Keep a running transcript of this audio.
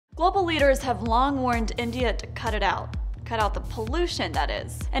Global leaders have long warned India to cut it out. Cut out the pollution, that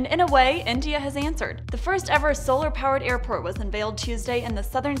is. And in a way, India has answered. The first ever solar-powered airport was unveiled Tuesday in the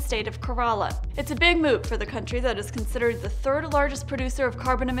southern state of Kerala. It's a big move for the country that is considered the third largest producer of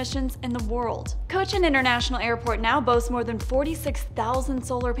carbon emissions in the world. Cochin International Airport now boasts more than 46,000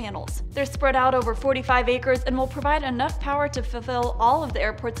 solar panels. They're spread out over 45 acres and will provide enough power to fulfill all of the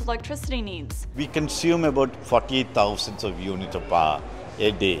airport's electricity needs. We consume about 48,000 of units of power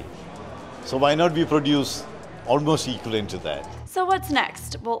a day. So why not we produce almost equivalent to that? So what's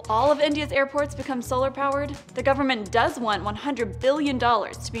next? Will all of India's airports become solar-powered? The government does want $100 billion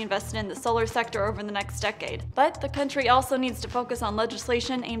to be invested in the solar sector over the next decade. But the country also needs to focus on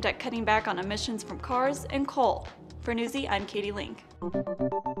legislation aimed at cutting back on emissions from cars and coal. For Newsy, I'm Katie Link.